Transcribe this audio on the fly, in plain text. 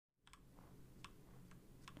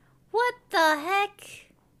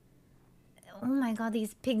god,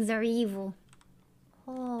 these pigs are evil.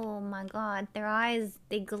 Oh my god, their eyes,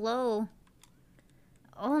 they glow.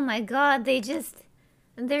 Oh my god,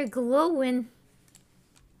 they're glowing.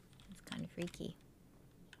 It's kind of freaky.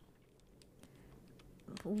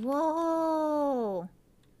 Whoa.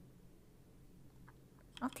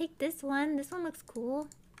 I'll take this one. This one looks cool.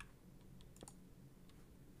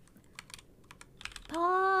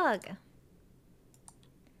 Pog.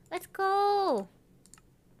 Let's go.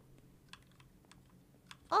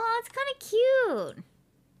 Oh, it's kind of cute.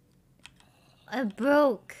 It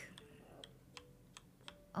broke.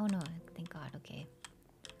 Oh no, thank god, okay.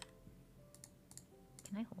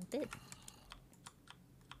 Can I hold it?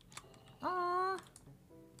 Aww.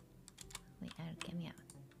 Wait, get me out.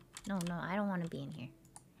 No, I don't want to be in here.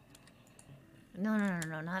 No,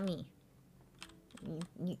 not me.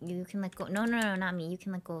 You can let go. No, not me. You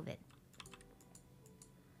can let go of it.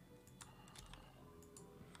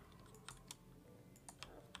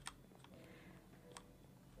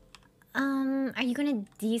 Are you gonna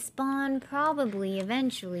despawn? Probably,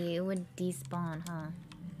 eventually it would despawn, huh?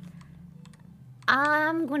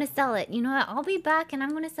 I'm gonna sell it. You know what? I'll be back and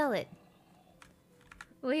I'm gonna sell it.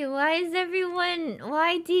 Wait, why is everyone...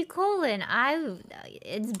 Why D colon?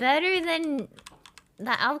 It's better than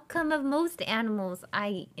the outcome of most animals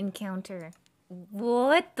I encounter.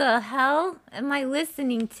 What the hell am I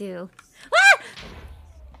listening to? Ah!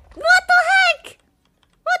 What the heck?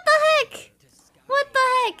 What the heck? What the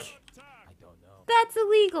heck? That's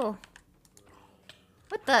illegal.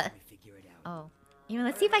 What the? Oh, you know,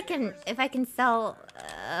 let's see if I can sell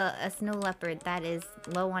a snow leopard that is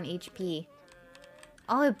low on HP.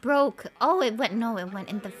 Oh, it broke. Oh, it went. No, it went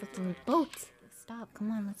in the freaking boat. Stop.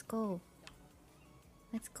 Come on, let's go.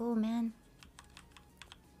 Let's go, man.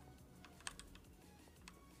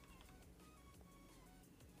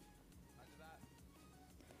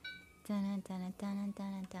 Dun dun dun dun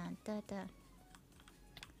dun dun dun dun.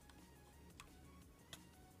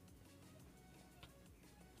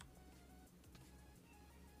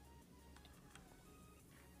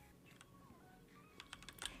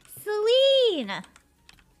 Celine!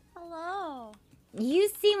 Hello. You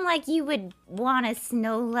seem like you would want a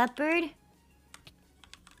snow leopard.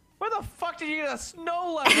 Where the fuck did you get a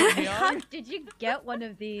snow leopard, How Miyoung? did you get one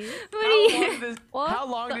of these? How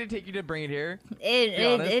long did it take you to bring it here?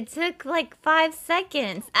 It took like 5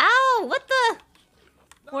 seconds. Ow! What the?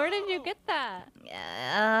 Where did you get that?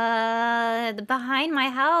 Behind my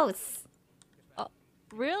house. Oh,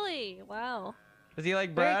 really? Wow. Is he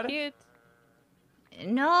like Brad? Very cute.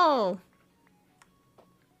 No.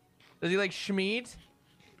 Does he like Schmeat?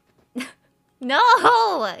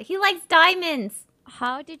 No! He likes diamonds.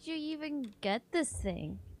 How did you even get this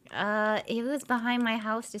thing? He was behind my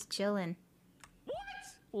house just chilling.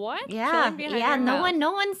 What? Yeah, yeah, no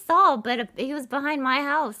one saw, but he was behind my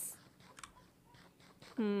house.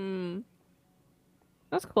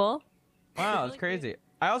 That's cool. Wow, that's crazy.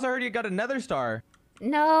 I also heard you got another star.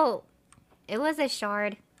 No, it was a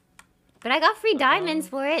shard. But I got free diamonds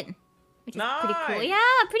for it. Which is pretty cool. Yeah,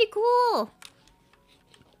 pretty cool.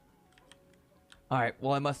 Alright,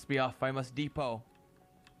 well I must be off. I must depot.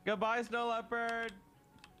 Goodbye, snow leopard.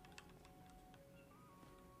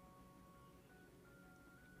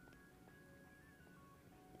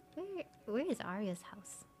 Where is Arya's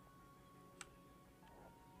house?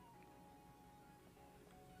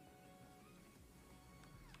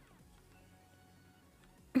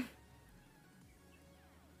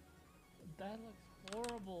 That looks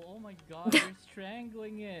horrible. Oh my god, you're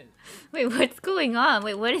strangling it. Wait, what's going on?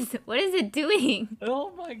 Wait, what is it doing? Oh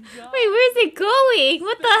my god. Wait, where's it going?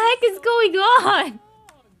 What the heck is going on?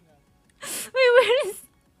 Wait, where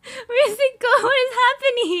does it go? What is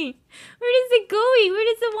happening? Where is it going? Where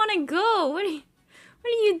does it want to go? What are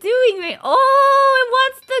you doing? Wait, oh, it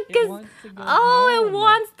wants the gazelle. Oh, it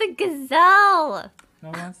wants the gazelle. No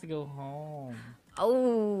one wants to go home.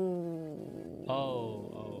 Oh. Oh.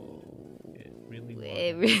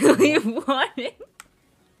 It really wanted.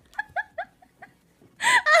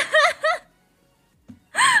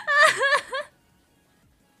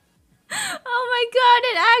 Oh my god,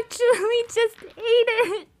 it actually just ate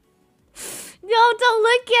it. No, don't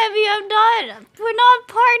look at me. We're not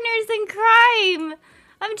partners in crime.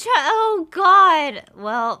 I'm trying. Oh god.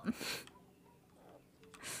 Well.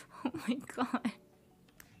 Oh my god.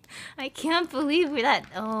 I can't believe that.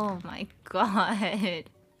 Oh my god.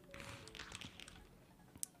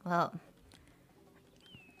 Well,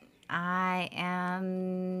 I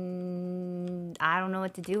don't know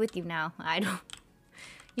what to do with you now.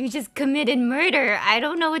 You just committed murder. I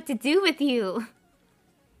don't know what to do with you.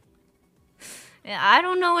 I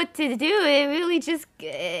don't know what to do. It really just...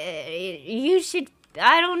 you should...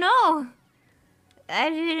 I don't know. I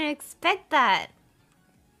didn't expect that.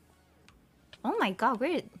 Oh my god,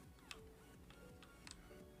 where...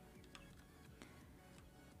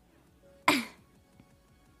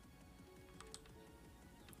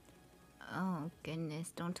 Oh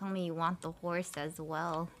goodness, don't tell me you want the horse as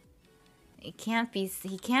well. He can't be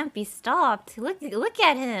stopped. Look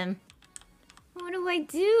at him. What do I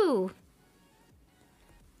do?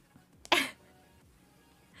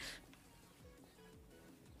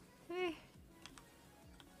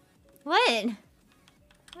 What?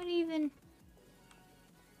 What even?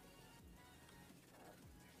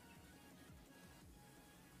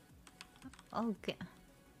 Okay.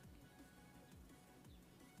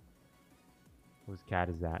 Whose cat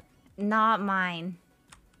is that? Not mine.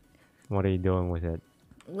 What are you doing with it?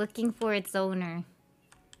 Looking for its owner.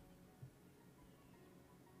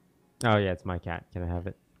 Oh yeah, it's my cat. Can I have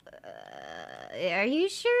it? Are you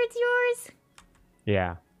sure it's yours?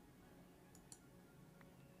 Yeah.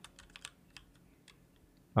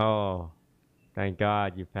 Oh, thank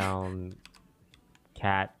God you found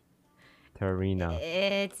cat Tarina.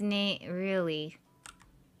 It's really.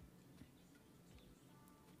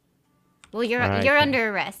 Well, you're Alright, you're then.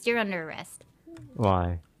 under arrest. You're under arrest.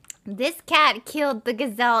 Why? This cat killed the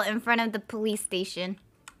gazelle in front of the police station.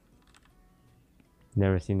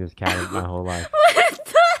 Never seen this cat in my whole life. What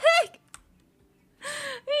the heck?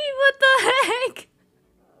 Hey, what the heck?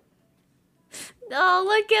 Oh,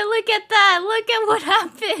 look at that. Look at what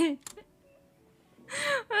happened.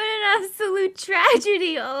 What an absolute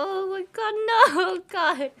tragedy. Oh my god, no.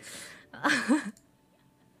 God.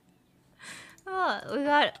 Oh, we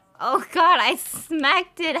got... Oh god, I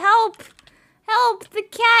smacked it. Help! Help! The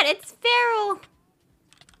cat! It's feral!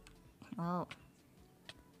 Oh.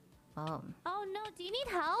 Oh. Oh no, do you need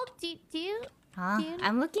help? Do you... Huh? Do you-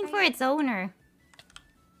 I'm looking are for you- its owner.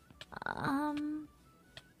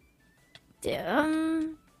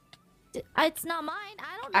 It's not mine.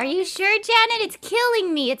 I don't know. Are you sure, Janet? It's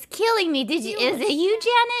killing me. It's killing me. Did you... Is it you,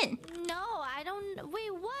 Janet? No, I don't...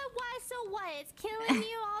 Wait, what? Why? So what? It's killing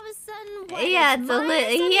you all of a sudden? What? Yeah, it's a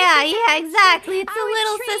little... Yeah, exactly. It's I a would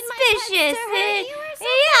little train my pets to suspicious. hurt you or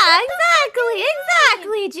something? Yeah,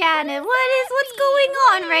 exactly, Janet. What's going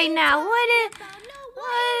on right now? What is...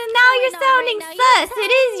 now you're sounding sus.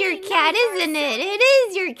 It is your cat, isn't it? It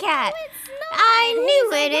is your cat. I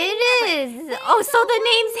knew it. It is. Oh, so the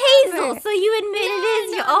name's Hazel. So you admit it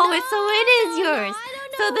is your... Oh, so it is yours.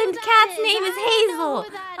 So the cat's name is Hazel.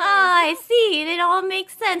 Ah, I see. It all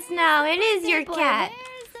makes sense now. It is your cat.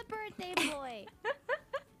 Where's the birthday boy?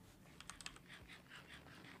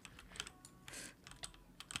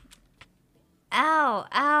 Ow,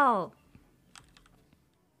 ow.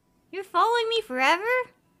 You're following me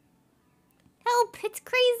forever? Help, it's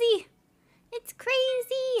crazy. It's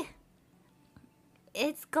crazy.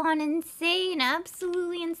 It's gone insane,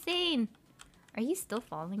 absolutely insane. Are you still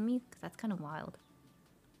following me? Because that's kind of wild.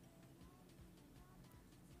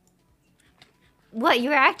 What,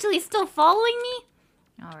 you're actually still following me?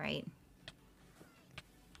 Alright.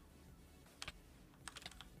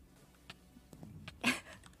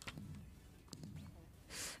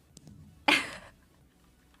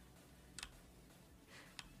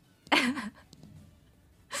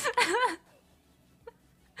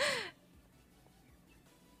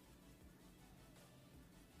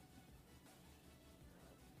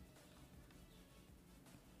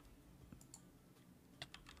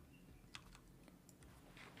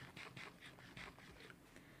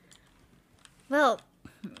 Well,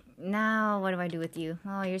 now what do I do with you?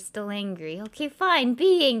 Oh, you're still angry. Okay, fine,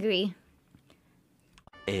 be angry.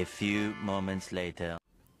 A few moments later.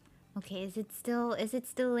 Okay, is it still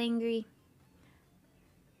angry?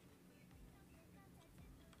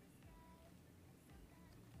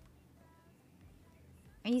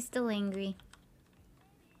 Are you still angry?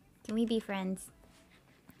 Can we be friends?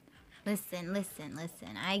 Listen.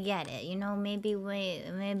 I get it. You know, maybe we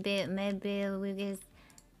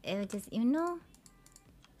just, you know,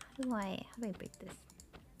 how do I break this?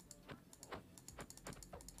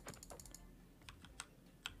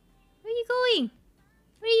 Where are you going?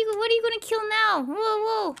 What are you gonna kill now?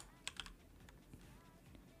 Whoa.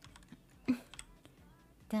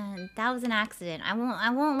 That was an accident. I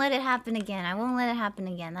won't let it happen again.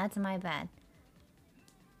 That's my bad.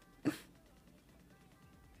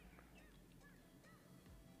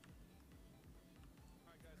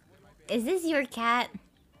 Is this your cat?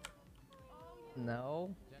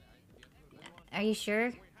 No. Are you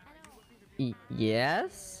sure?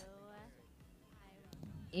 Yes?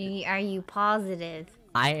 Are you positive?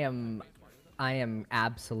 I am I am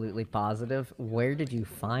absolutely positive. Where did you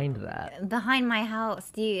find that? Behind my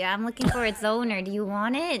house. I'm looking for its owner. Do you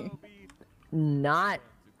want it? Not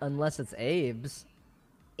unless it's Abe's.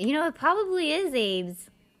 You know, it probably is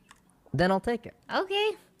Abe's. Then I'll take it.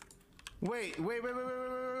 Okay. Wait. Oh,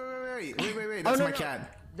 That's no, my no.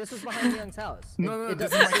 cat. This is behind Miyoung's house. No,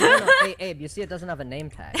 this doesn't. is my cat. No, hey, Abe, you see it doesn't have a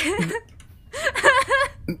name tag.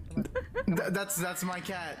 That's my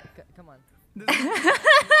cat. Come on. This Abe,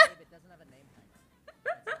 it doesn't have a name tag.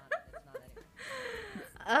 It's not anything.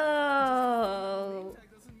 Oh.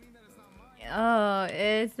 Oh,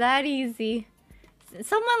 it's that easy.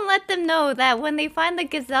 Someone let them know that when they find the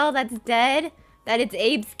gazelle that's dead, that it's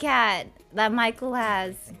Abe's cat that Michael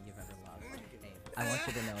has. Everything you've ever loved. Abe, I want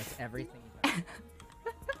you to know it's everything you've ever loved.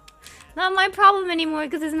 Not my problem anymore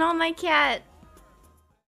because it's not my cat.